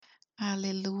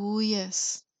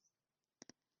Aleluias!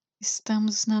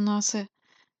 Estamos na nossa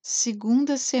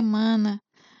segunda semana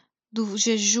do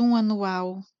jejum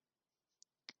anual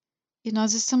e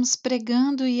nós estamos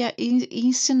pregando e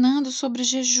ensinando sobre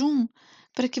jejum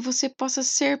para que você possa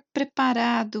ser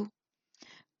preparado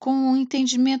com o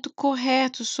entendimento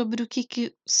correto sobre o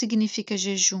que significa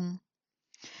jejum.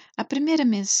 A primeira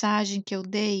mensagem que eu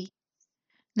dei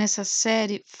nessa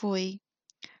série foi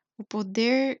o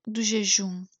poder do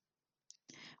jejum.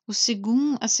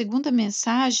 A segunda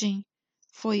mensagem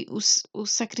foi o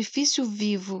sacrifício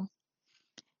vivo.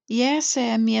 E essa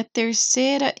é a minha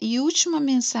terceira e última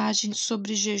mensagem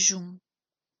sobre jejum.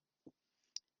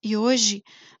 E hoje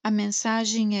a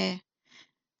mensagem é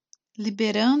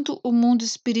liberando o mundo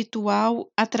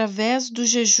espiritual através do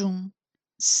jejum.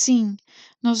 Sim,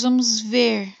 nós vamos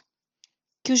ver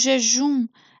que o jejum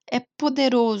é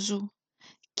poderoso,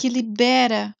 que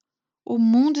libera o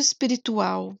mundo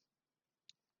espiritual.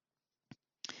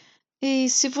 E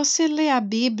se você ler a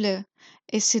Bíblia,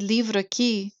 esse livro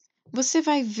aqui, você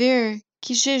vai ver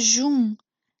que jejum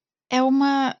é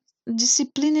uma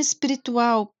disciplina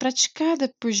espiritual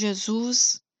praticada por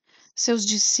Jesus, seus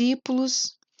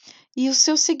discípulos e os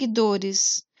seus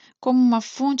seguidores, como uma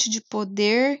fonte de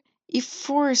poder e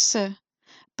força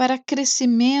para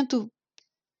crescimento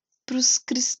para os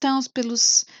cristãos,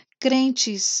 pelos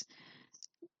crentes,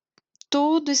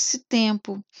 todo esse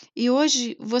tempo. E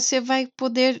hoje você vai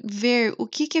poder ver o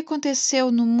que aconteceu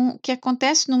que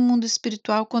acontece no mundo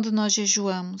espiritual quando nós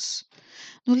jejuamos.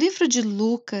 No livro de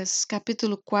Lucas,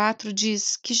 capítulo 4,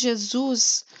 diz que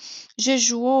Jesus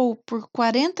jejuou por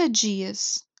 40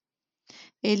 dias.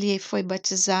 Ele foi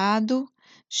batizado,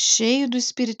 cheio do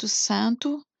Espírito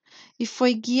Santo, e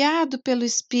foi guiado pelo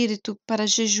Espírito para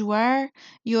jejuar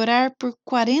e orar por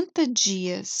 40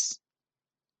 dias.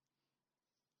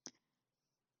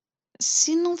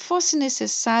 Se não fosse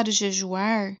necessário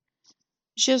jejuar,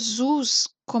 Jesus,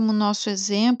 como nosso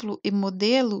exemplo e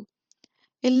modelo,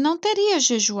 ele não teria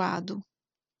jejuado.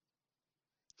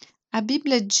 A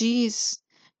Bíblia diz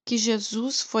que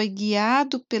Jesus foi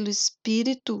guiado pelo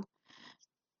Espírito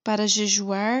para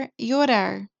jejuar e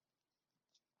orar.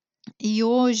 E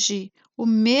hoje, o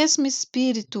mesmo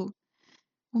Espírito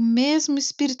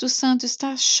Santo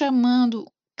está chamando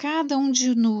cada um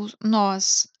de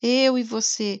nós, eu e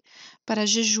você, para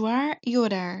jejuar e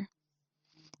orar.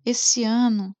 Esse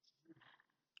ano,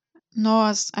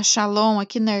 nós, a Shalom,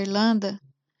 aqui na Irlanda,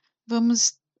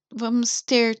 vamos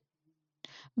ter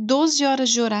 12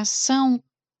 horas de oração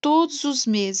todos os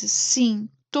meses. Sim,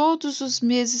 todos os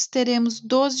meses teremos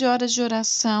 12 horas de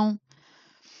oração.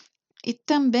 E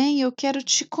também eu quero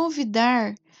te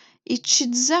convidar e te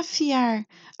desafiar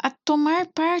a tomar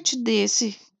parte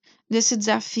desse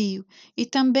desafio. E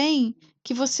também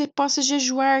que você possa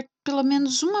jejuar pelo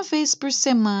menos uma vez por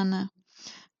semana.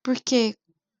 Porque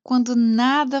quando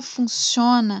nada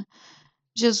funciona,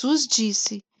 Jesus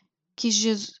disse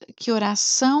que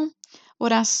oração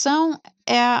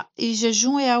e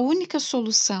jejum é a única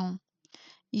solução.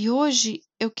 E hoje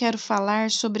eu quero falar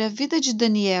sobre a vida de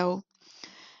Daniel.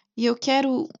 E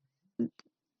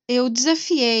eu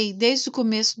desafiei desde o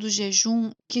começo do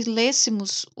jejum que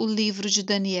lêssemos o livro de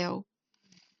Daniel.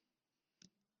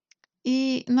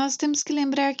 E nós temos que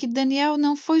lembrar que Daniel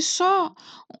não foi só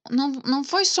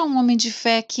um homem de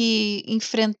fé que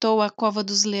enfrentou a cova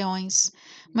dos leões,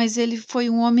 mas ele foi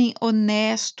um homem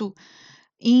honesto,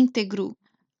 íntegro,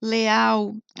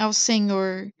 leal ao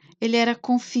Senhor. Ele era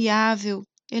confiável,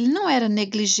 ele não era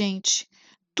negligente.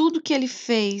 Tudo que ele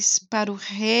fez para o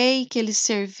rei que ele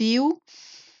serviu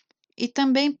e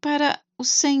também para o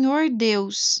Senhor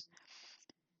Deus,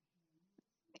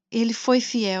 ele foi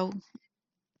fiel.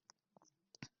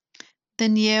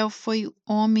 Daniel foi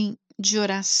homem de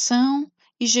oração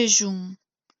e jejum.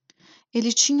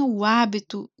 Ele tinha o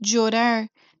hábito de orar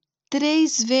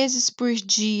 3 vezes por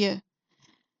dia,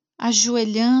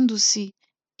 ajoelhando-se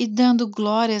e dando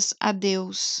glórias a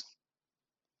Deus.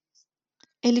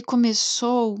 Ele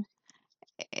começou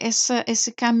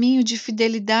esse caminho de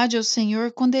fidelidade ao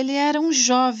Senhor quando ele era um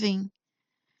jovem,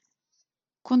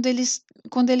 quando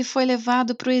ele foi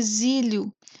levado para o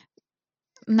exílio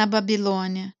na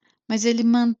Babilônia, mas ele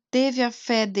manteve a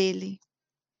fé dele.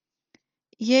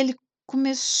 E ele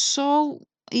começou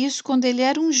isso quando ele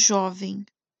era um jovem.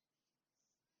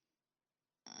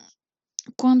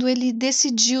 Quando ele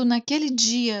decidiu naquele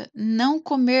dia não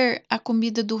comer a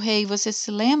comida do rei, você se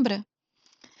lembra?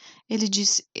 Ele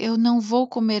disse: Eu não vou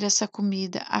comer essa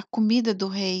comida, a comida do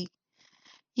rei.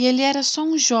 E ele era só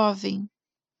um jovem,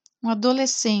 um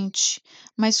adolescente,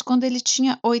 mas quando ele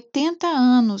tinha 80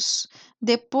 anos,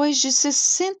 depois de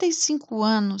 65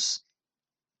 anos,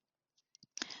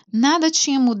 Nada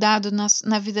tinha mudado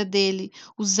na vida dele.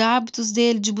 Os hábitos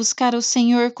dele de buscar o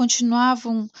Senhor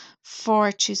continuavam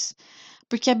fortes,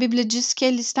 porque a Bíblia diz que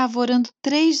ele estava orando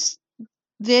 3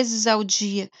 vezes ao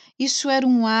dia. Isso era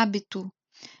um hábito,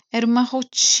 era uma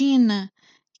rotina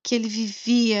que ele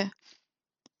vivia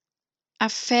a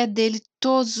fé dele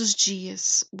todos os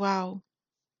dias. Uau!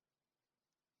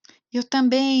 Eu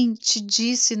também te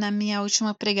disse na minha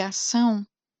última pregação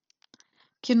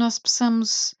que nós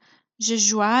precisamos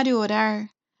jejuar e orar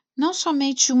não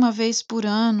somente uma vez por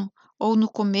ano ou no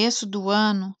começo do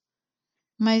ano,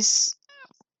 mas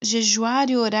jejuar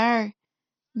e orar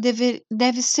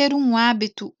deve ser um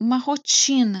hábito, uma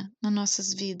rotina nas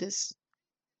nossas vidas.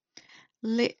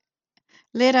 Le-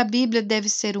 Ler a Bíblia deve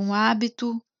ser um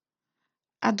hábito,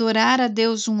 adorar a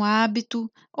Deus um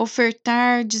hábito,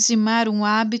 ofertar, dizimar um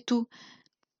hábito,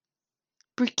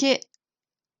 porque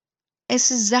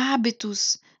esses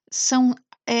hábitos são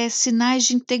sinais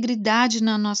de integridade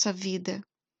na nossa vida.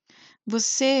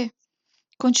 Você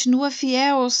continua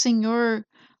fiel ao Senhor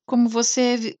como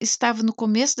você estava no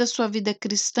começo da sua vida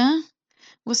cristã?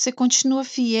 Você continua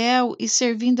fiel e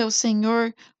servindo ao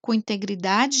Senhor com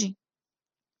integridade?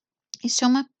 Isso é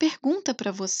uma pergunta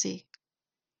para você.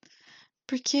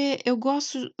 Porque eu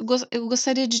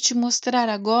gostaria de te mostrar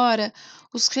agora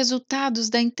os resultados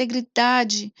da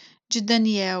integridade de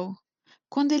Daniel.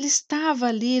 Quando ele estava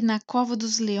ali na cova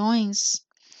dos leões,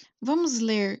 vamos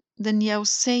ler Daniel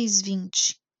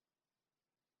 6:20.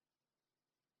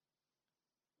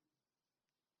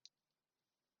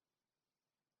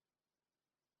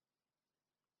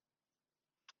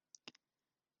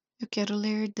 Eu quero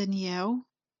ler Daniel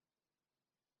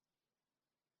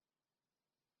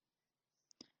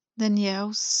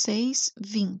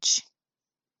 6:20,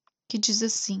 que diz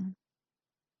assim: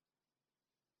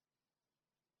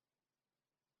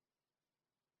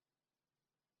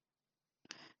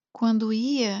 Quando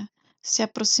ia se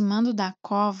aproximando da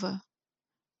cova,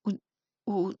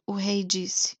 o rei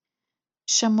disse,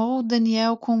 chamou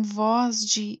Daniel com voz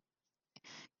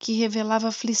que revelava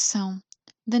aflição.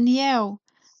 Daniel,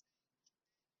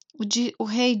 o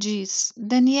rei diz,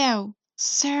 Daniel,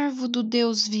 servo do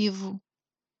Deus vivo,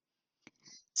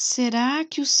 será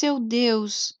que o seu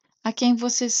Deus, a quem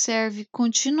você serve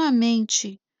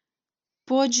continuamente,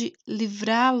 pôde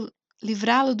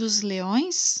livrá-lo dos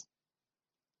leões?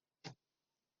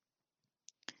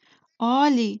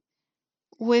 Olhe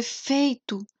o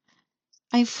efeito,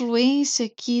 a influência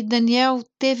que Daniel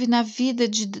teve na vida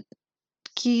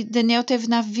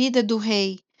do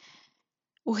rei.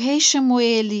 O rei chamou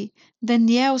ele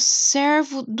Daniel,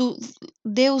 servo do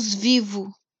Deus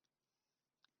vivo.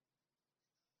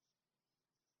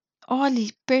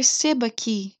 Olhe, perceba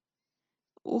aqui,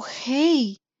 o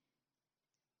rei,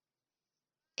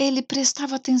 ele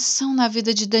prestava atenção na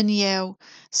vida de Daniel,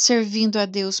 servindo a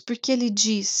Deus, porque ele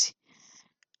disse: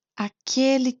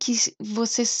 aquele que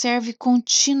você serve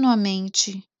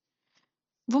continuamente.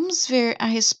 Vamos ver a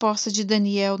resposta de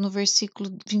Daniel no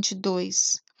versículo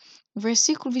 22. O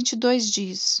versículo 22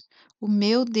 diz: O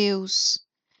meu Deus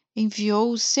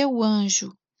enviou o seu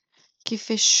anjo, que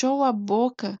fechou a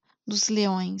boca dos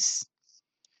leões.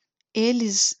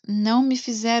 Eles não me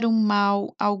fizeram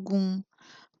mal algum,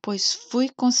 pois fui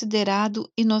considerado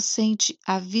inocente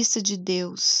à vista de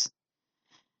Deus.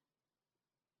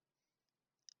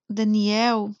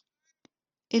 Daniel,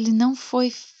 ele não foi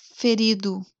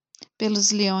ferido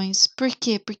pelos leões. Por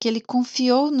quê? Porque ele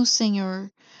confiou no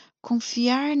Senhor.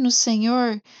 Confiar no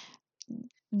Senhor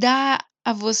dá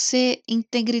a você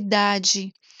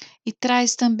integridade e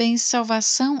traz também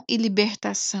salvação e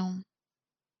libertação.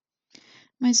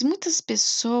 Mas muitas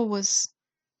pessoas,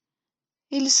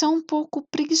 eles são um pouco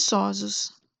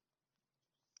preguiçosos.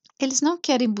 Eles não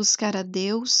querem buscar a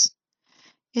Deus,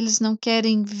 eles não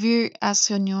querem vir às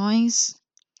reuniões,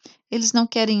 eles não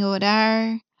querem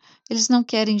orar, eles não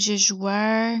querem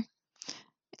jejuar,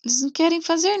 eles não querem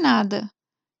fazer nada,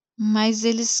 mas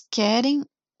eles querem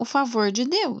o favor de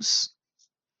Deus.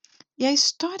 E a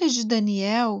história de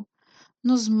Daniel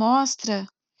nos mostra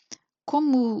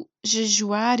como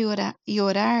jejuar e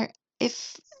orar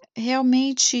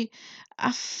realmente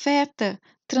afeta,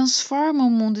 transforma o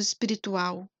mundo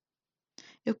espiritual.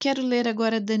 Eu quero ler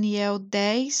agora Daniel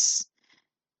 10,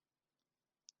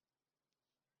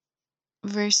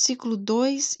 versículo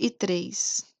 2 e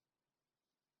 3.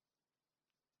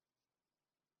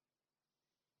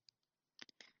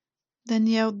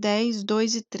 Daniel 10,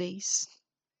 2 e 3.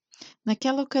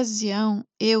 Naquela ocasião,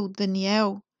 eu,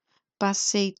 Daniel,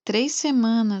 passei 3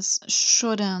 semanas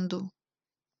chorando,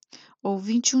 ou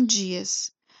 21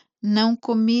 dias. Não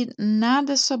comi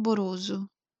nada saboroso.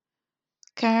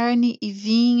 carne e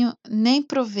vinho nem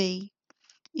provei,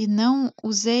 e não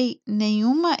usei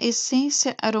nenhuma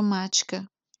essência aromática,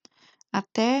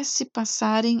 até se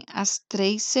passarem as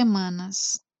 3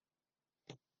 semanas.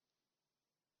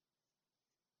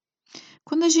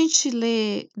 Quando a gente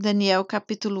lê Daniel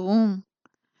capítulo 1,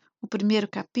 o primeiro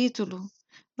capítulo,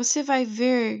 você vai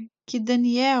ver que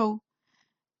Daniel,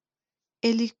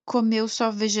 ele comeu só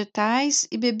vegetais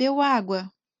e bebeu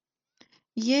água.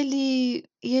 E ele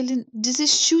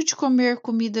desistiu de comer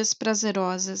comidas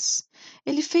prazerosas.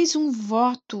 Ele fez um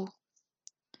voto,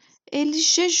 ele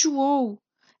jejuou,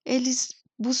 ele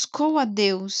buscou a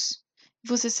Deus.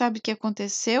 Você sabe o que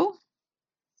aconteceu?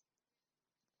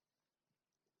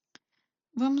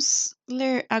 Vamos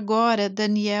ler agora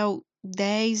Daniel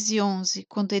 10 e 11,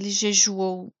 quando ele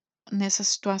jejuou nessa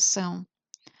situação.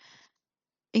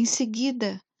 Em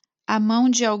seguida, a mão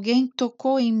de alguém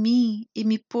tocou em mim e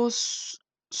me pôs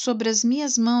sobre as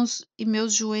minhas mãos e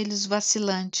meus joelhos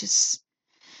vacilantes.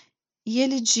 E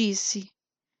ele disse: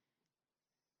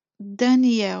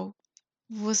 Daniel,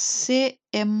 você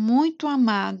é muito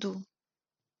amado.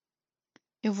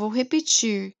 Eu vou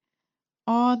repetir.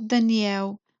 Ó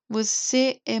Daniel,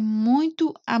 você é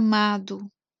muito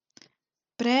amado.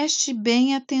 Preste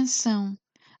bem atenção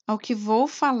ao que vou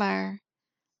falar.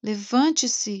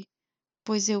 Levante-se,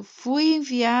 pois eu fui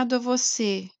enviado a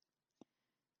você.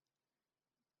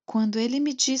 Quando ele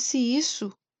me disse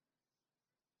isso,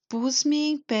 pus-me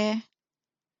em pé,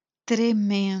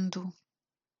 tremendo.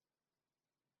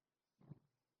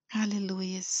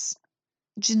 Aleluias.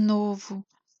 De novo,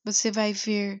 você vai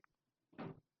ver,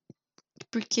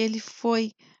 porque ele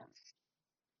foi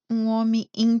um homem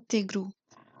íntegro.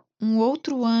 Um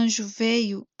outro anjo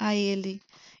veio a ele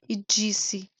e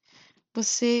disse: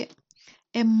 Você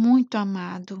é muito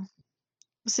amado.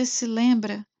 Você se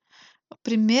lembra? A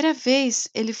primeira vez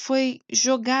ele foi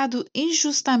jogado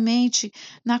injustamente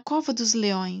na cova dos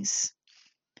leões,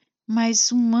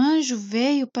 mas um anjo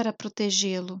veio para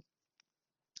protegê-lo.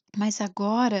 Mas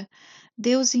agora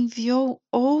Deus enviou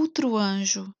outro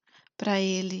anjo para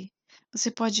ele. Você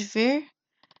pode ver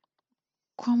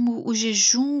como o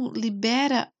jejum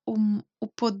libera o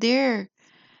poder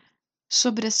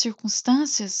sobre as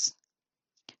circunstâncias,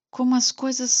 como as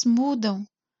coisas mudam.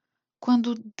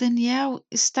 Quando Daniel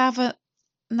estava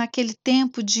naquele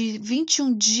tempo de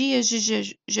 21 dias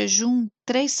de jejum,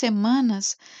 3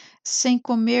 semanas, sem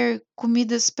comer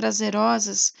comidas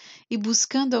prazerosas e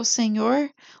buscando ao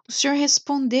Senhor, o Senhor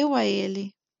respondeu a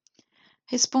ele,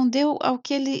 respondeu ao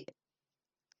que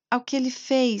ele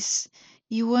fez.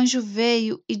 E o anjo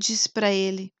veio e disse para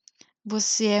ele: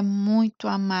 Você é muito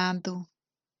amado.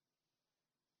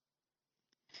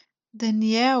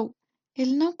 Daniel,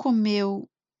 ele não comeu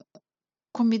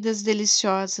comidas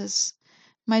deliciosas,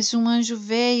 mas um anjo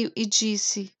veio e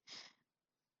disse: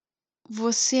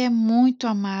 Você é muito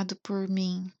amado por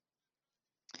mim.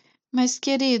 Mas,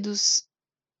 queridos,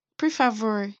 por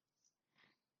favor,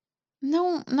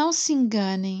 não se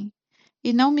enganem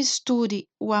e não misture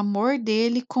o amor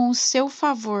dele com o seu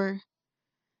favor.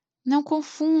 Não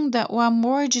confunda o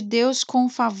amor de Deus com o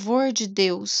favor de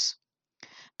Deus,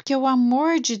 porque o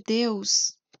amor de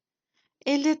Deus,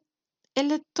 ele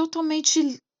é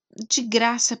totalmente de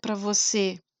graça para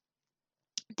você.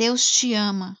 Deus te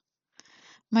ama,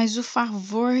 mas o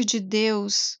favor de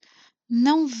Deus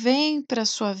não vem para a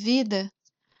sua vida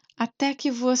até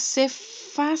que você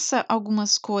faça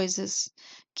algumas coisas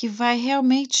que vai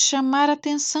realmente chamar a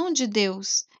atenção de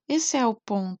Deus. Esse é o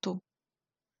ponto.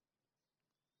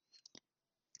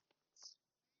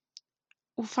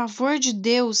 O favor de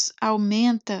Deus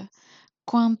aumenta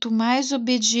quanto mais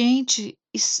obediente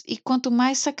e quanto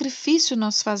mais sacrifício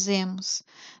nós fazemos.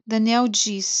 Daniel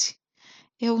disse: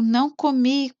 Eu não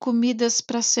comi comidas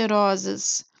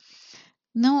pracerosas,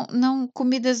 não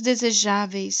comidas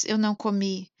desejáveis, eu não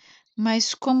comi.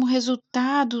 Mas como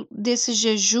resultado desse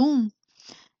jejum,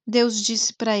 Deus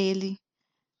disse para ele: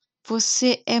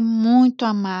 Você é muito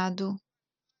amado,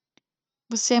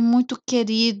 você é muito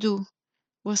querido,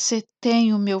 você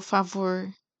tem o meu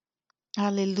favor.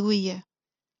 Aleluia.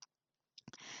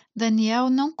 Daniel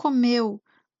não comeu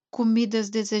comidas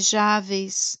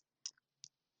desejáveis,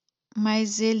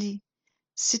 mas ele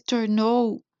se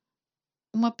tornou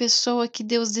uma pessoa que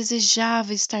Deus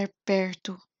desejava estar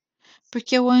perto,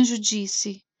 porque o anjo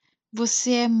disse: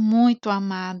 Você é muito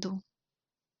amado.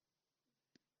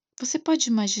 Você pode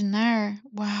imaginar,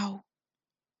 uau,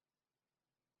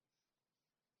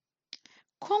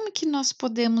 como que nós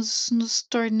podemos nos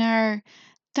tornar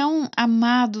tão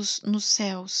amados nos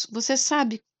céus? Você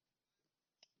sabe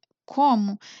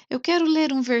como? Eu quero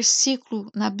ler um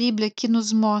versículo na Bíblia que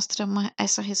nos mostra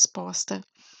essa resposta.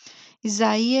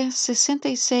 Isaías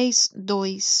 66,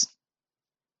 2.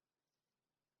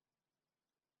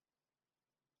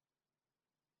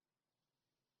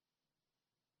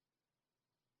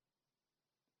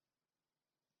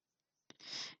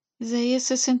 Isaías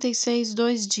 66,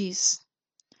 2 diz: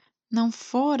 Não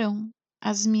foram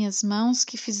as minhas mãos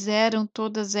que fizeram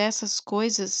todas essas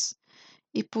coisas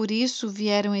e por isso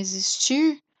vieram a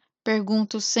existir?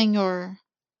 Pergunta o Senhor.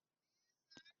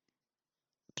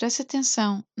 Preste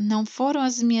atenção, não foram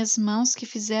as minhas mãos que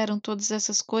fizeram todas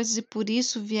essas coisas e por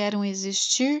isso vieram a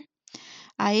existir?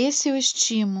 A esse eu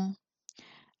estimo,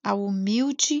 ao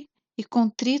humilde e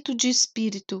contrito de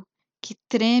espírito, que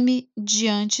treme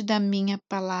diante da minha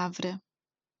palavra.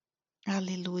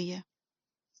 Aleluia.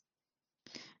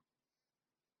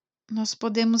 Nós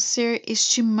podemos ser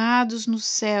estimados nos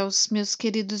céus, meus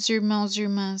queridos irmãos e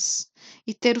irmãs,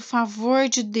 e ter o favor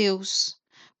de Deus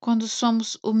quando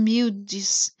somos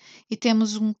humildes e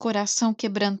temos um coração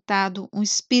quebrantado, um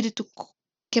espírito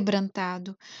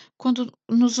quebrantado. Quando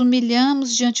nos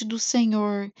humilhamos diante do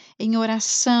Senhor, em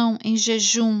oração, em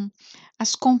jejum,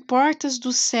 as comportas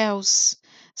dos céus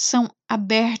são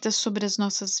abertas sobre as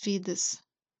nossas vidas.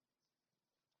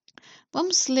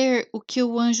 Vamos ler o que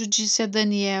o anjo disse a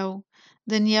Daniel.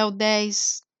 Daniel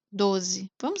 10,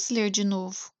 12. Vamos ler de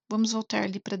novo. Vamos voltar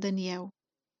ali para Daniel.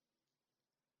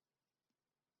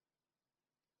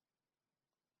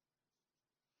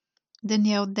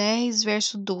 Daniel 10,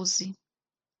 verso 12.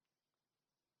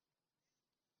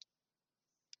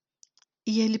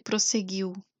 E ele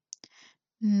prosseguiu: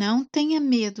 Não tenha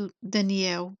medo,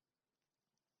 Daniel.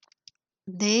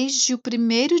 Desde o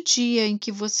primeiro dia em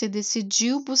que você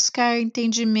decidiu buscar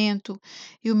entendimento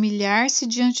e humilhar-se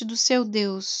diante do seu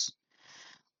Deus,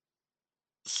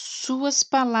 suas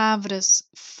palavras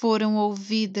foram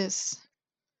ouvidas,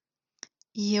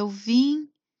 e eu vim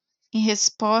em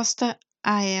resposta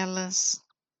a elas.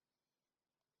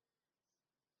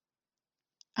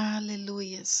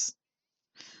 Aleluias.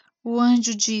 O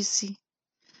anjo disse: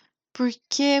 Por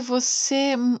que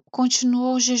você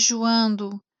continuou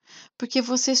jejuando? Porque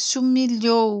você se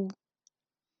humilhou.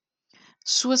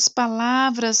 Suas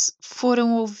palavras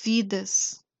foram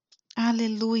ouvidas.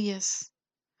 Aleluias.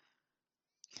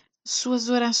 Suas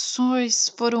orações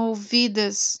foram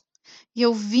ouvidas e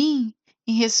eu vim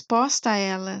em resposta a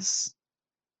elas.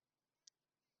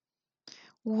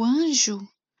 O anjo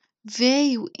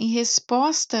veio em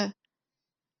resposta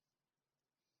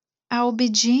à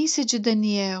obediência de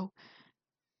Daniel,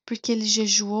 porque ele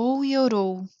jejuou e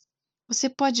orou. Você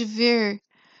pode ver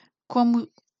como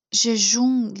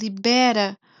jejum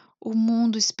libera o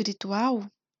mundo espiritual?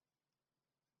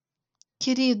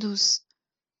 Queridos,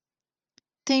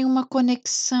 tem uma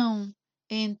conexão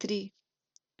entre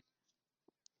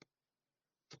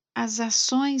as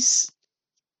ações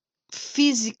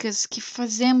físicas que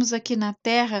fazemos aqui na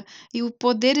terra e o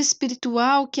poder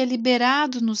espiritual que é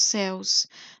liberado nos céus.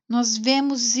 Nós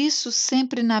vemos isso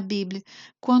sempre na Bíblia.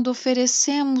 Quando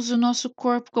oferecemos o nosso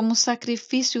corpo como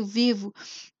sacrifício vivo,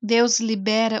 Deus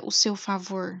libera o seu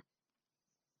favor.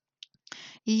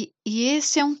 E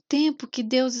esse é um tempo que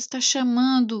Deus está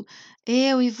chamando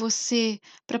eu e você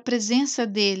para a presença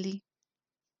dEle.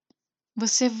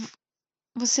 Você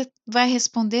Você vai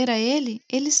responder a Ele?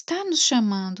 Ele está nos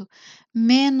chamando.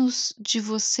 Menos de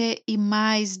você e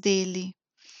mais dele.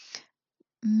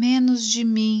 Menos de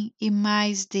mim e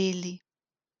mais dele.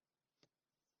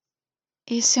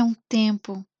 Esse é um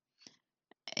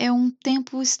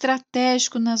tempo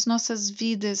estratégico nas nossas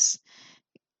vidas,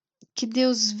 que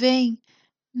Deus vem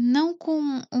não com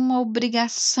uma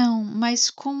obrigação,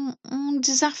 mas com um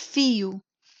desafio,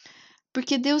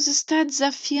 porque Deus está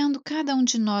desafiando cada um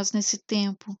de nós nesse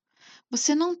tempo.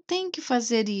 Você não tem que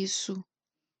fazer isso.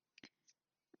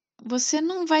 Você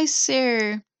não vai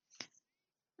ser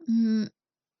hum,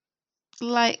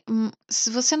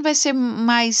 se você não vai ser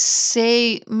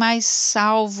mais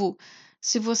salvo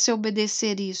se você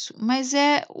obedecer isso, mas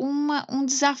é um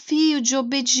desafio de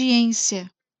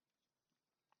obediência,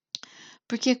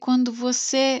 porque quando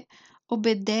você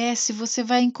obedece, você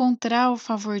vai encontrar o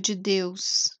favor de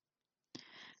Deus.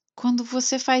 Quando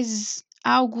você faz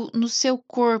algo no seu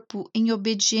corpo em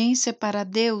obediência para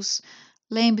Deus,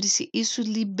 lembre-se, isso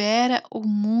libera o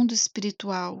mundo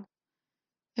espiritual.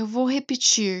 Eu vou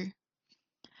repetir.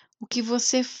 O que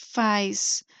você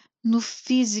faz no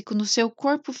físico, no seu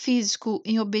corpo físico,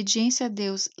 em obediência a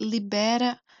Deus,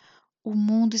 libera o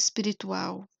mundo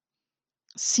espiritual.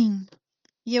 Sim,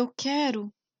 e eu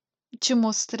quero te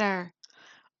mostrar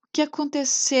o que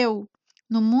aconteceu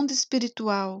no mundo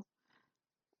espiritual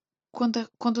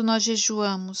quando nós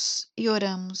jejuamos e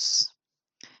oramos.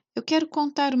 Eu quero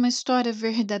contar uma história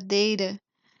verdadeira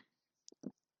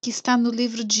que está no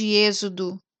livro de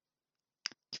Êxodo,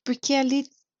 porque ali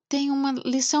tem uma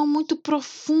lição muito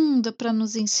profunda para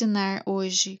nos ensinar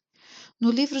hoje.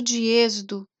 No livro de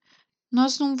Êxodo,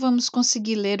 nós não vamos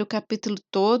conseguir ler o capítulo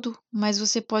todo, mas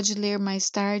você pode ler mais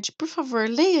tarde. Por favor,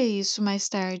 leia isso mais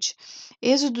tarde.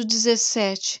 Êxodo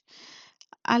 17.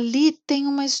 Ali tem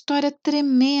uma história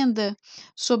tremenda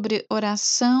sobre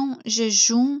oração,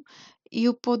 jejum e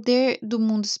o poder do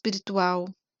mundo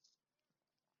espiritual.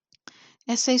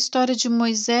 Essa é a história de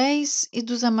Moisés e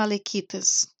dos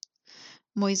Amalequitas.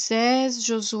 Moisés,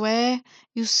 Josué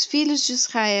e os filhos de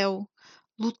Israel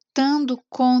lutando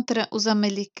contra os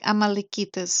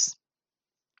Amalequitas.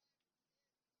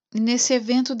 E nesse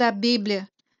evento da Bíblia,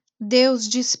 Deus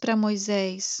disse para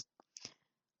Moisés: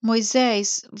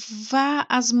 Moisés, vá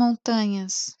às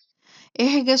montanhas,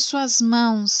 erga suas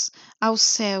mãos aos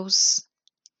céus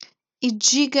e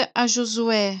diga a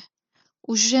Josué,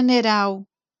 o general,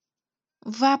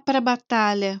 vá para a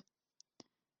batalha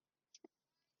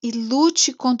e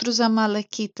lute contra os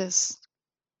Amalequitas.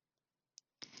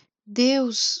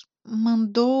 Deus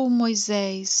mandou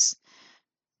Moisés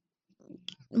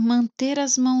manter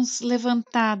as mãos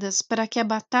levantadas para que a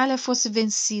batalha fosse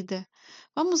vencida.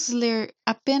 Vamos ler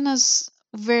apenas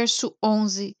o verso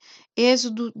 11,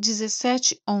 Êxodo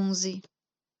 17, 11.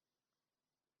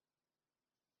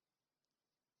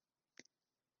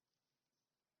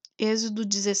 Êxodo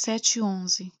 17,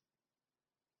 11.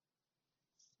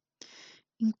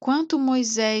 Enquanto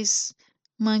Moisés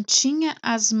mantinha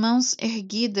as mãos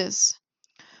erguidas,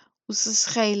 os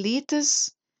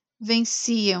israelitas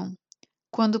venciam.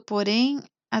 Quando, porém,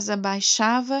 as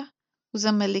abaixava, os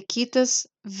amalequitas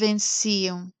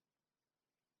venciam.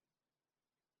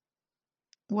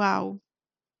 Uau!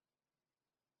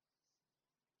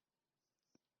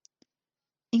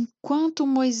 Enquanto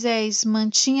Moisés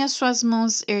mantinha suas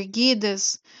mãos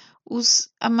erguidas,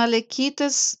 os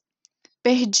amalequitas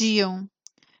perdiam,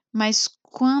 mas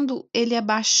quando ele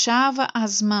abaixava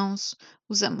as mãos,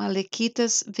 os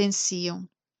amalequitas venciam.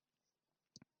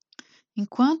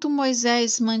 Enquanto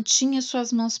Moisés mantinha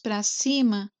suas mãos para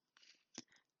cima,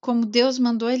 como Deus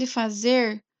mandou ele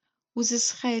fazer, os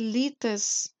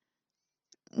israelitas,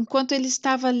 enquanto ele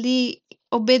estava ali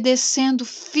obedecendo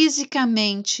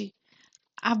fisicamente,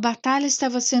 a batalha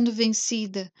estava sendo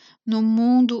vencida no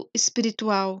mundo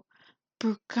espiritual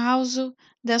por causa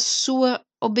da sua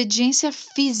obediência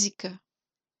física.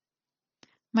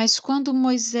 Mas quando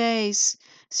Moisés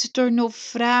se tornou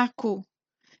fraco,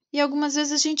 e algumas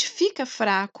vezes a gente fica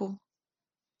fraco,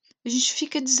 a gente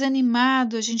fica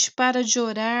desanimado, a gente para de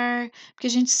orar, porque a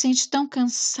gente se sente tão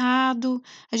cansado,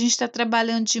 a gente está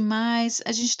trabalhando demais,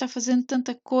 a gente está fazendo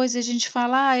tanta coisa, e a gente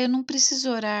fala, eu não preciso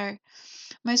orar.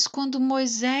 Mas quando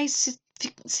Moisés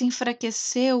se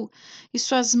enfraqueceu e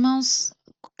suas mãos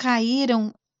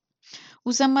caíram,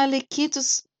 os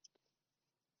amalequitas,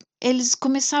 eles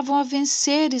começavam a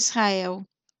vencer Israel.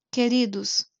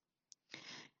 Queridos,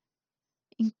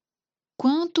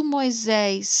 enquanto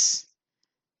Moisés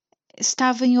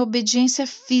estava em obediência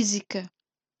física,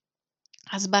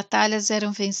 as batalhas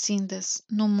eram vencidas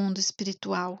no mundo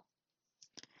espiritual.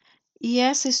 E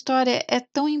essa história é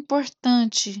tão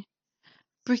importante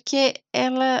porque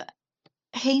ela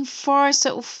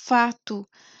reforça o fato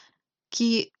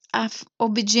que a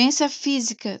obediência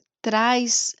física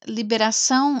traz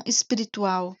liberação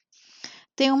espiritual.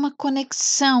 Tem uma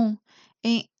conexão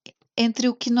entre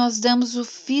o que nós damos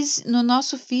no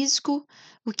nosso físico,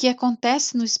 o que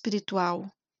acontece no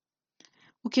espiritual.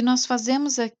 O que nós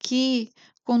fazemos aqui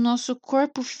com o nosso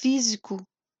corpo físico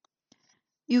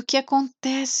e o que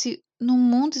acontece no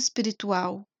mundo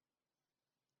espiritual.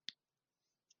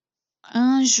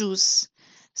 Anjos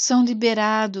são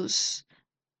liberados,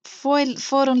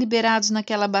 foram liberados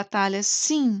naquela batalha,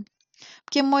 sim,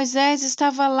 porque Moisés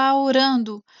estava lá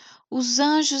orando, os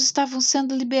anjos estavam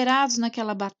sendo liberados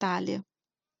naquela batalha.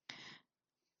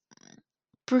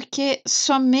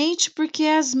 Somente porque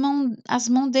as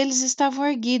mãos deles estavam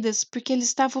erguidas, porque ele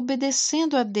estava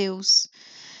obedecendo a Deus.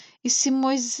 E se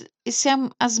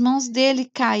as mãos dele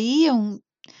caíam,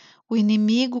 o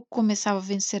inimigo começava a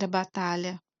vencer a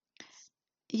batalha.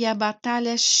 E a batalha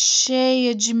é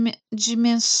cheia de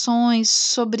dimensões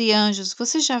sobre anjos.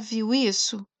 Você já viu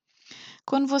isso?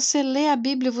 Quando você lê a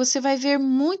Bíblia, você vai ver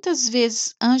muitas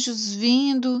vezes anjos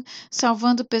vindo,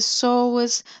 salvando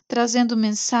pessoas, trazendo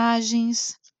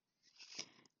mensagens.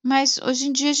 Mas hoje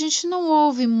em dia a gente não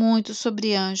ouve muito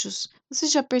sobre anjos. Você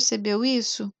já percebeu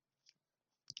isso?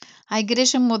 A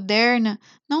igreja moderna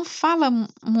não fala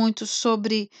muito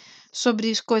sobre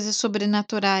coisas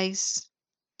sobrenaturais.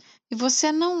 E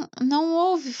você não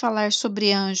ouve falar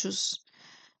sobre anjos.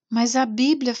 Mas a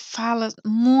Bíblia fala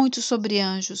muito sobre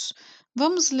anjos.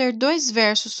 Vamos ler 2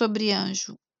 versos sobre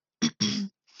anjo.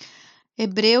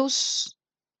 Hebreus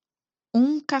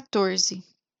 1:14.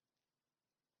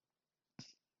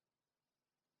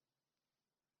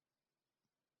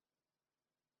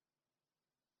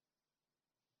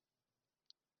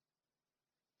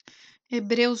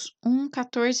 Hebreus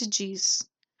 1:14 diz: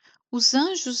 Os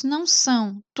anjos não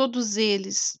são, todos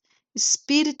eles,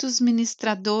 espíritos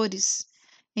ministradores,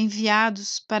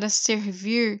 enviados para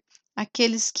servir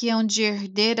aqueles que hão de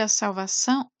herdar a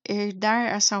salvação?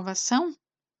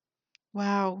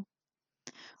 Uau!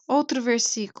 Outro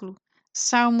versículo,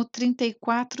 Salmo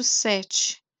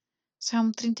 34:7.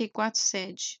 Salmo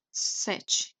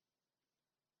 34:7.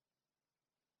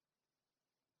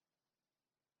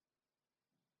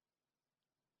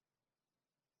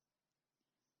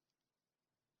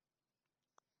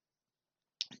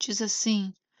 Diz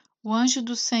assim: O anjo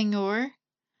do Senhor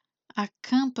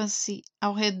acampa-se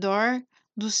ao redor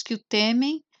dos que o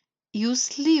temem e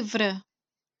os livra.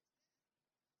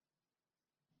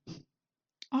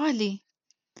 Olhe,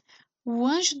 o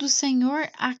anjo do Senhor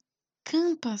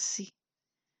acampa-se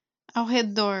ao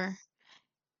redor.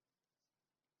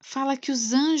 Fala que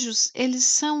os anjos, eles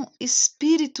são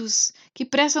espíritos que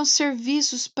prestam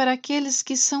serviços para aqueles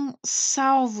que são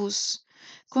salvos.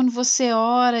 Quando você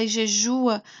ora e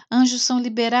jejua, anjos são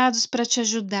liberados para te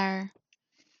ajudar.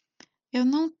 Eu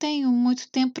não tenho muito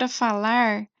tempo para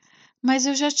falar, mas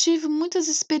eu já tive muitas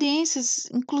experiências,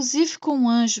 inclusive com um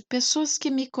anjo. Pessoas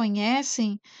que me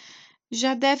conhecem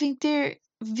já devem ter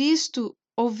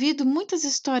ouvido muitas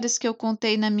histórias que eu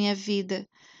contei na minha vida,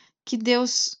 que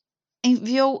Deus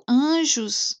enviou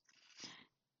anjos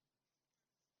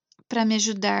para me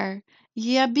ajudar.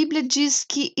 E a Bíblia diz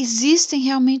que existem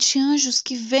realmente anjos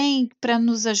que vêm para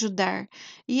nos ajudar.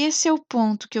 E esse é o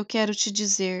ponto que eu quero te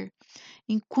dizer.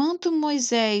 Enquanto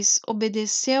Moisés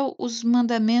obedeceu os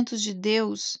mandamentos de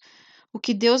Deus, o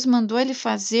que Deus mandou ele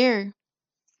fazer,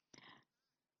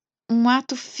 um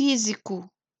ato físico,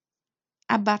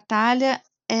 a batalha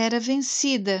era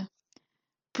vencida,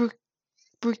 por-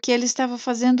 porque ele estava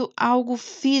fazendo algo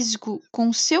físico com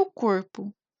o seu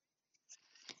corpo.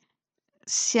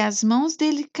 Se as mãos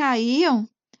dele caíam,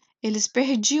 eles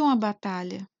perdiam a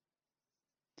batalha.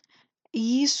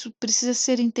 E isso precisa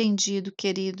ser entendido,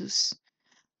 queridos.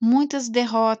 Muitas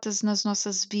derrotas nas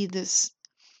nossas vidas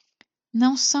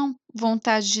não são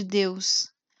vontade de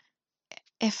Deus.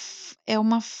 É, é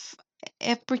uma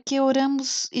é porque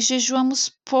oramos e jejuamos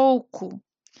pouco.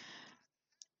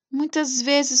 Muitas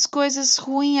vezes coisas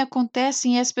ruins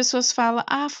acontecem e as pessoas falam: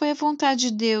 "Ah, foi a vontade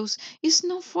de Deus". Isso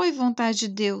não foi vontade de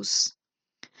Deus,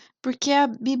 porque a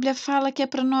Bíblia fala que é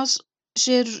para nós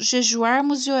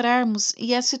jejuarmos e orarmos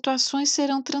e as situações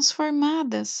serão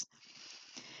transformadas.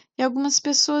 E algumas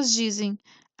pessoas dizem: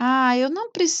 "Ah, eu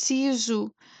não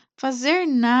preciso fazer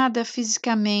nada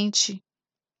fisicamente,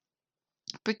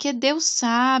 porque Deus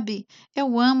sabe,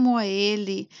 eu amo a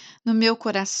Ele no meu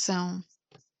coração".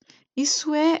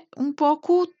 Isso é um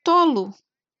pouco tolo.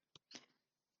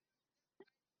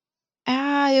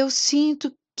 Ah, eu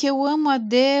sinto que eu amo a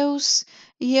Deus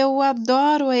e eu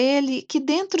adoro a Ele aqui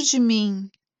dentro de mim.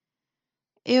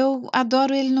 Eu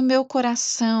adoro Ele no meu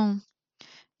coração.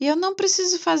 E eu não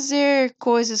preciso fazer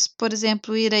coisas, por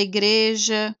exemplo, ir à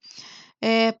igreja,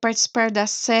 participar da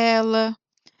cela.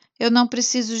 Eu não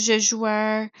preciso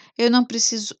jejuar, eu não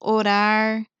preciso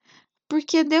orar,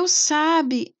 porque Deus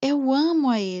sabe, eu amo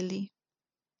a Ele.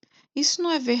 Isso não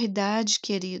é verdade,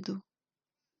 querido.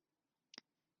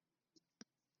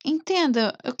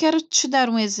 Entenda, eu quero te dar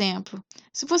um exemplo.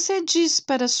 Se você diz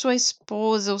para sua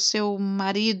esposa ou seu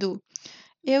marido,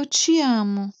 eu te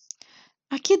amo,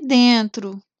 aqui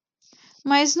dentro,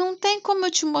 mas não tem como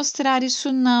eu te mostrar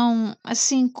isso não,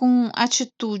 assim, com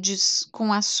atitudes,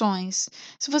 com ações.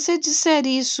 Se você disser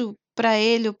isso para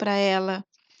ele ou para ela,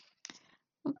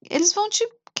 eles vão te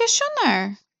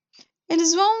questionar.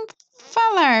 Eles vão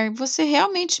falar: "Você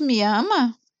realmente me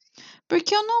ama?"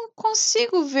 Porque eu não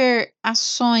consigo ver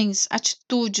ações,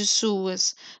 atitudes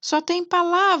suas. Só tem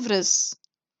palavras.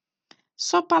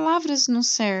 Só palavras não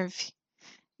serve.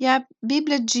 E a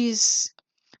Bíblia diz: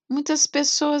 muitas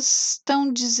pessoas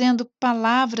estão dizendo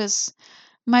palavras,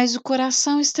 mas o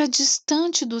coração está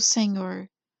distante do Senhor.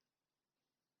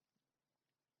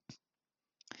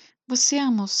 Você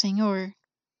ama o Senhor?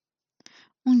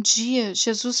 Um dia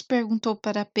Jesus perguntou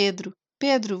para Pedro: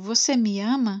 Pedro, você me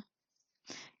ama?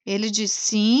 Ele disse: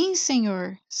 Sim,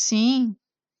 Senhor, sim.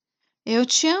 Eu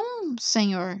te amo,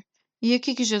 Senhor. E o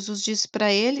que que Jesus disse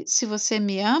para ele? Se você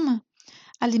me ama,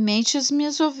 alimente as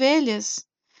minhas ovelhas.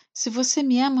 Se você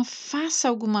me ama, faça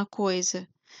alguma coisa.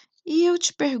 E eu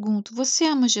te pergunto, você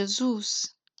ama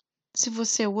Jesus? Se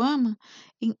você o ama,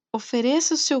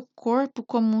 ofereça o seu corpo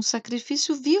como um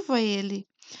sacrifício vivo a Ele.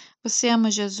 Você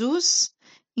ama Jesus?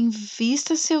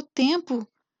 Invista seu tempo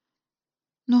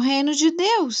no reino de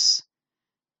Deus,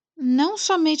 não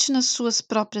somente nas suas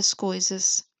próprias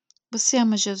coisas. Você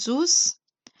ama Jesus?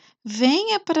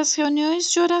 Venha para as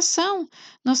reuniões de oração.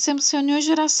 Nós temos reuniões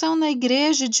de oração na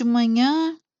igreja de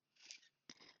manhã,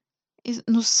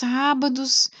 nos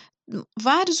sábados,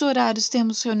 vários horários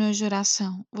temos reuniões de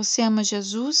oração. Você ama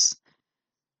Jesus?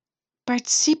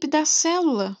 Participe da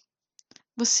célula.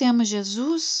 Você ama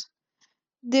Jesus?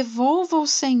 Devolva ao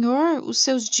Senhor os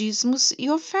seus dízimos e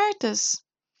ofertas.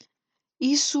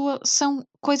 Isso são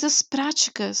coisas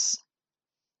práticas.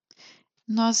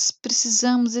 Nós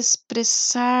precisamos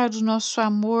expressar o nosso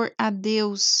amor a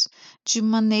Deus de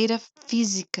maneira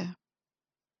física.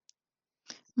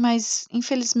 Mas,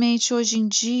 infelizmente, hoje em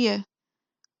dia,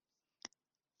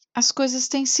 as coisas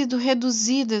têm sido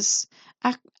reduzidas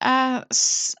a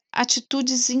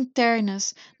atitudes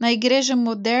internas. Na igreja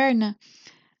moderna,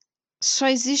 só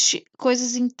existe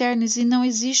coisas internas e não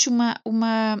existe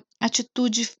uma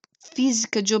atitude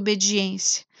física de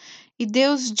obediência. E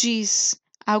Deus diz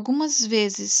algumas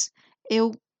vezes: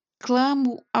 eu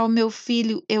clamo ao meu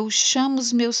filho, eu chamo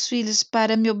os meus filhos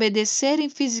para me obedecerem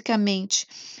fisicamente,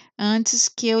 antes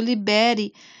que eu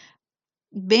libere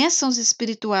bênçãos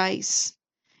espirituais.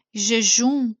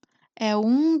 Jejum é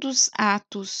um dos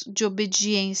atos de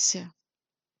obediência,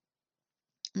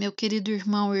 meu querido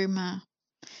irmão e irmã.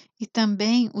 E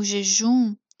também o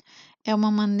jejum é uma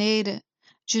maneira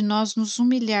de nós nos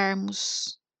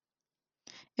humilharmos.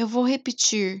 Eu vou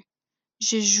repetir: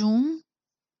 jejum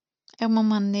é uma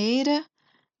maneira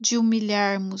de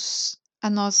humilharmos a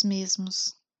nós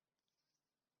mesmos.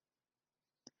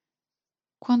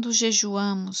 Quando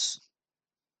jejuamos,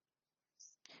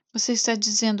 você está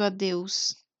dizendo a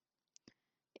Deus: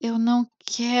 eu não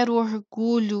quero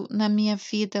orgulho na minha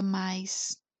vida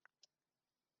mais.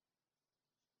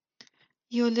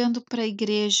 E olhando para a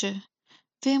igreja,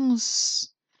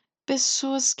 vemos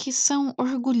pessoas que são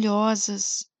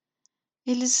orgulhosas.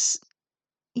 Eles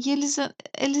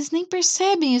eles nem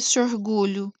percebem esse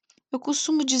orgulho. Eu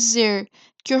costumo dizer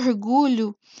que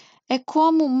orgulho é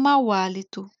como mau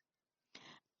hálito.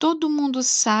 Todo mundo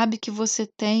sabe que você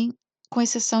tem, com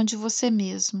exceção de você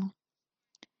mesmo.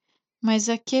 Mas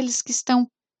aqueles que estão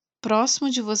próximo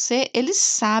de você, eles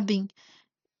sabem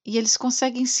e eles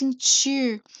conseguem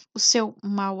sentir o seu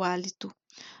mau hálito,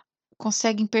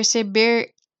 conseguem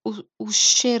perceber o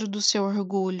cheiro do seu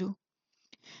orgulho.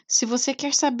 Se você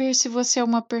quer saber se você é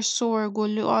uma pessoa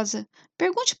orgulhosa,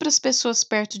 pergunte para as pessoas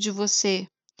perto de você.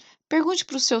 Pergunte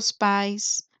para os seus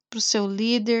pais, para o seu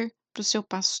líder, para o seu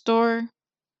pastor,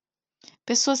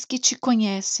 pessoas que te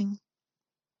conhecem.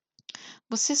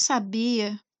 Você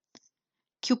sabia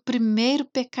que o primeiro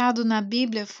pecado na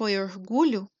Bíblia foi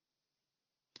orgulho?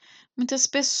 Muitas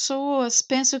pessoas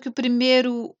pensam que o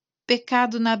primeiro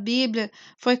pecado na Bíblia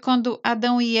foi quando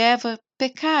Adão e Eva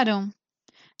pecaram.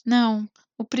 Não,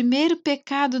 o primeiro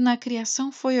pecado na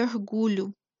criação foi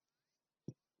orgulho.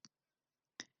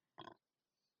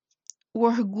 O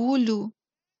orgulho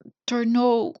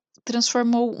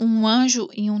transformou um anjo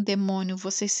em um demônio.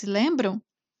 Vocês se lembram?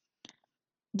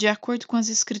 De acordo com as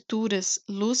escrituras,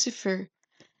 Lúcifer,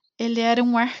 ele era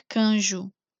um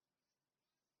arcanjo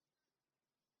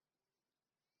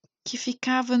que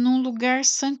ficava num lugar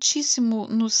santíssimo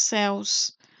nos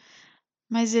céus,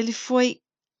 mas ele foi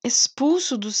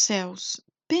expulso dos céus.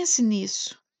 Pense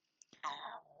nisso.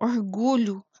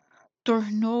 Orgulho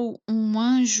tornou um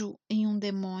anjo em um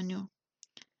demônio.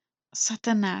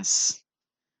 Satanás.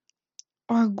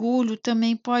 Orgulho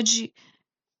também pode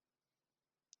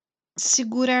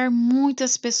segurar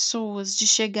muitas pessoas de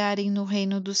chegarem no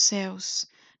reino dos céus.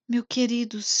 Meus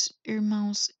queridos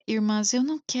irmãos e irmãs, eu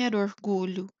não quero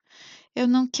orgulho. Eu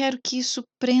não quero que isso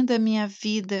prenda a minha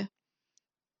vida.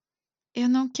 Eu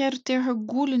não quero ter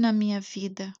orgulho na minha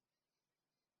vida.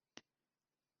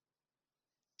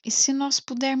 E se nós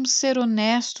pudermos ser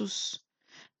honestos,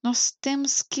 nós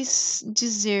temos que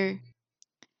dizer: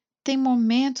 tem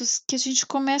momentos que a gente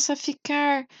começa a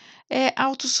ficar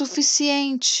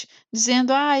autossuficiente,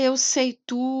 dizendo: ah, eu sei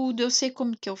tudo, eu sei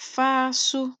como que eu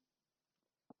faço.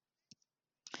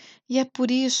 E é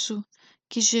por isso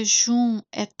que jejum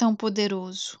é tão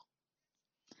poderoso.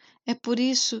 É por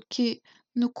isso que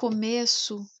no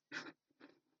começo,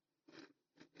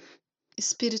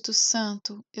 Espírito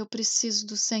Santo, eu preciso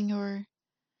do Senhor.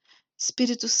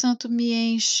 Espírito Santo, me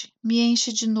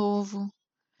enche de novo.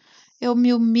 Eu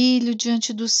me humilho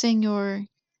diante do Senhor.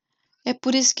 É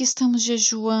por isso que estamos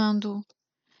jejuando.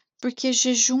 porque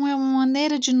jejum é uma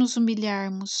maneira de nos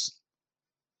humilharmos.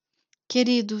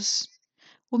 Queridos,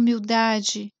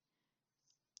 humildade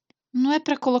não é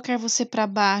para colocar você para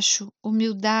baixo,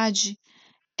 humildade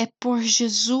é pôr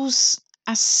Jesus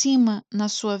acima na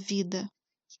sua vida.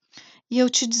 E eu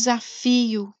te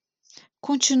desafio,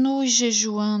 continue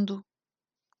jejuando,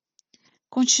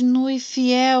 continue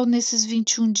fiel nesses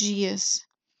 21 dias.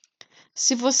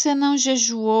 Se você não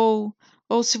jejuou,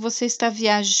 ou se você está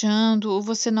viajando, ou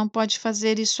você não pode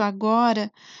fazer isso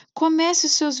agora, comece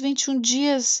os seus 21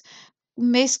 dias o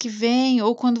mês que vem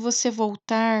ou quando você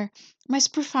voltar, mas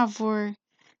por favor,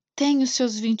 tenha os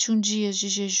seus 21 dias de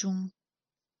jejum.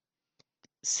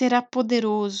 Será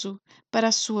poderoso para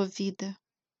a sua vida.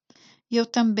 E eu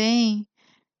também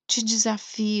te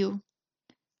desafio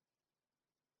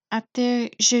a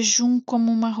ter jejum como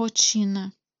uma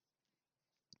rotina.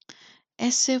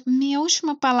 Essa é minha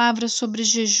última palavra sobre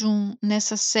jejum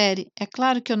nessa série. É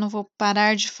claro que eu não vou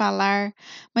parar de falar,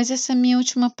 mas essa é a minha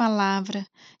última palavra.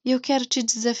 E eu quero te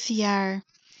desafiar.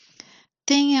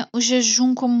 Tenha o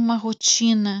jejum como uma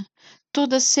rotina.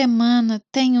 Toda semana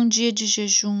tenha um dia de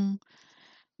jejum.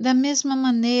 Da mesma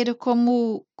maneira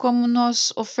como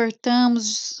nós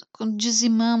ofertamos,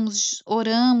 dizimamos,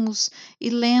 oramos e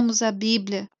lemos a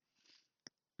Bíblia,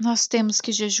 nós temos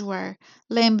que jejuar.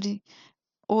 Lembre,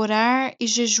 orar e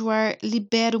jejuar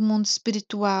libera o mundo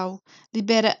espiritual,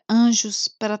 libera anjos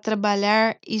para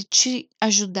trabalhar e te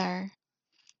ajudar.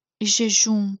 E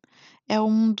jejum é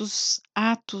um dos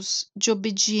atos de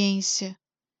obediência.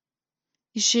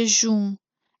 E jejum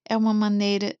é uma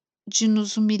maneira de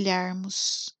nos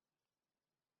humilharmos.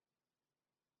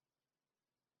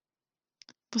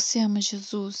 Você ama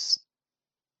Jesus?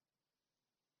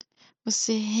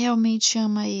 Você realmente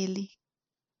ama Ele?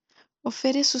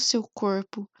 Ofereça o seu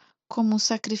corpo como um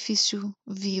sacrifício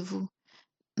vivo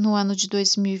no ano de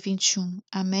 2021.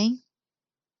 Amém?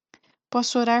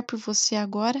 Posso orar por você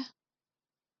agora?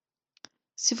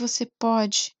 Se você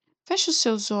pode, feche os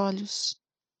seus olhos.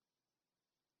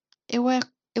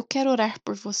 Eu quero orar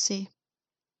por você.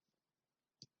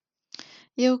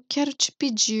 Eu quero te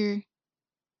pedir,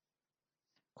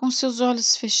 com seus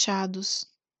olhos fechados,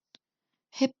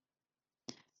 re-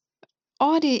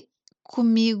 ore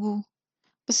comigo.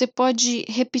 Você pode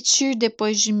repetir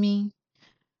depois de mim.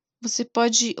 Você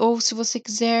pode, ou se você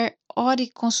quiser, ore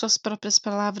com suas próprias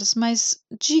palavras, mas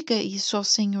diga isso ao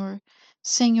Senhor.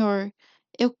 Senhor,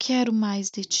 eu quero mais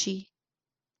de ti.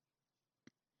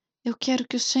 Eu quero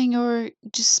que o Senhor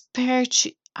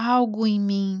desperte algo em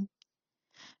mim,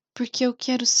 porque eu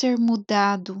quero ser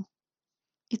mudado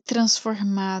e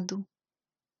transformado.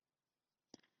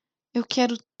 Eu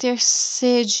quero ter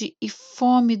sede e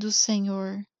fome do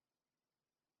Senhor.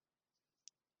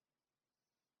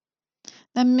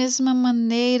 Da mesma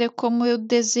maneira como eu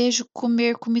desejo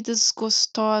comer comidas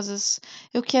gostosas,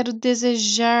 eu quero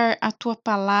desejar a tua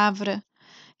palavra,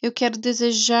 eu quero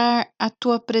desejar a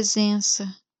tua presença.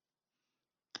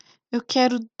 Eu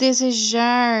quero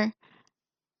desejar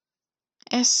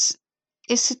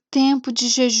esse tempo de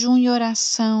jejum e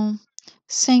oração.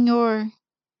 Senhor,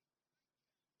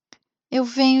 eu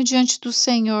venho diante do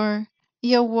Senhor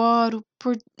e eu oro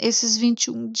por esses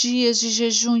 21 dias de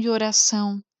jejum e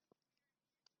oração.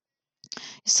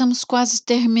 Estamos quase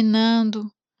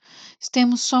terminando.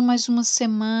 Temos só mais uma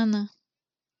semana.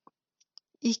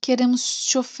 E queremos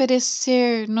te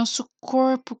oferecer nosso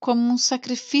corpo como um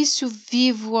sacrifício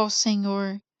vivo ao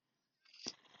Senhor.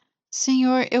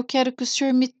 Senhor, eu quero que o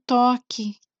Senhor me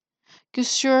toque, que o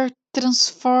Senhor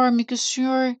transforme, que o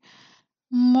Senhor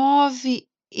move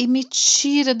e me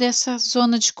tira dessa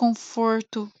zona de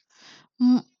conforto.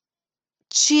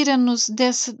 Tira-nos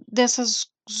dessa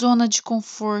zona de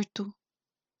conforto.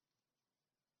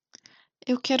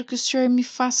 Eu quero que o Senhor me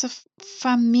faça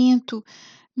faminto,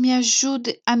 me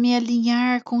ajude a me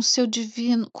alinhar com o seu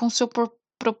divino, com o seu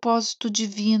propósito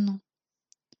divino.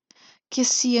 Que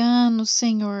esse ano,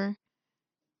 Senhor,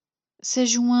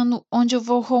 seja um ano onde eu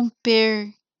vou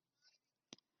romper,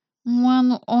 um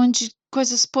ano onde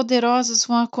coisas poderosas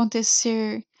vão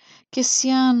acontecer. Que esse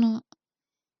ano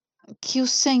que o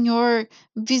Senhor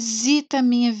visita a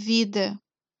minha vida.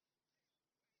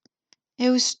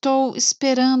 Eu estou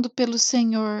esperando pelo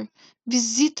Senhor.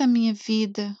 Visita a minha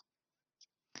vida.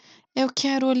 Eu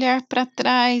quero olhar para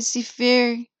trás e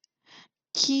ver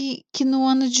que no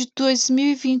ano de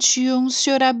 2021 o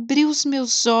Senhor abriu os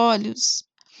meus olhos.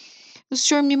 O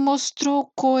Senhor me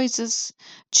mostrou coisas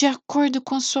de acordo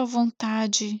com a sua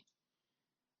vontade.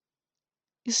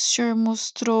 E o Senhor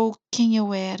mostrou quem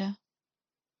eu era.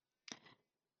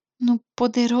 No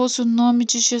poderoso nome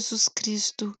de Jesus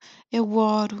Cristo, eu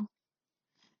oro.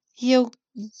 E eu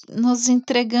nos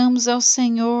entregamos ao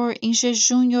Senhor em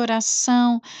jejum e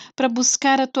oração para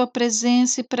buscar a tua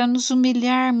presença e para nos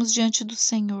humilharmos diante do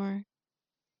Senhor.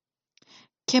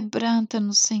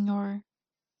 Quebranta-nos, Senhor.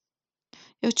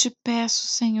 Eu te peço,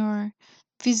 Senhor,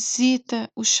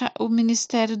 visita o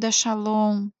Ministério da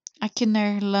Shalom aqui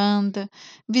na Irlanda,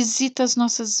 visita as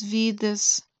nossas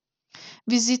vidas,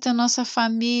 visita a nossa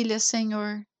família,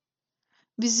 Senhor,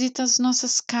 visita as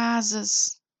nossas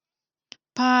casas.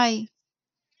 Pai,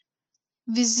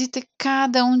 visita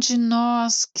cada um de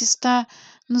nós que está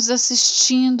nos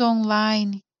assistindo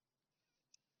online.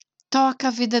 Toca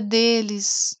a vida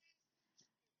deles.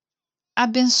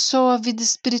 Abençoa a vida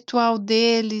espiritual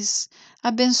deles.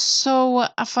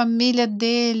 Abençoa a família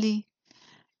dele.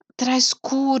 Traz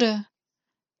cura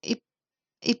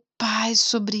e paz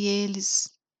sobre eles.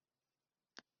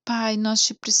 Pai,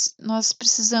 nós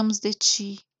precisamos de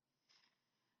Ti.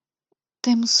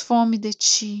 Temos fome de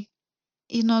Ti.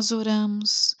 E nós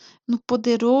oramos no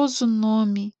poderoso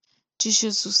nome de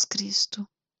Jesus Cristo.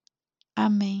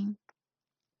 Amém.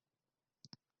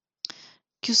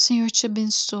 Que o Senhor te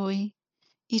abençoe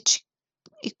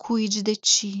e cuide de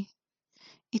ti.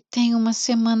 E tenha uma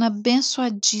semana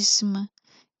abençoadíssima.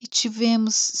 E te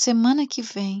vemos semana que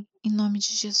vem, em nome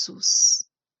de Jesus.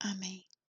 Amém.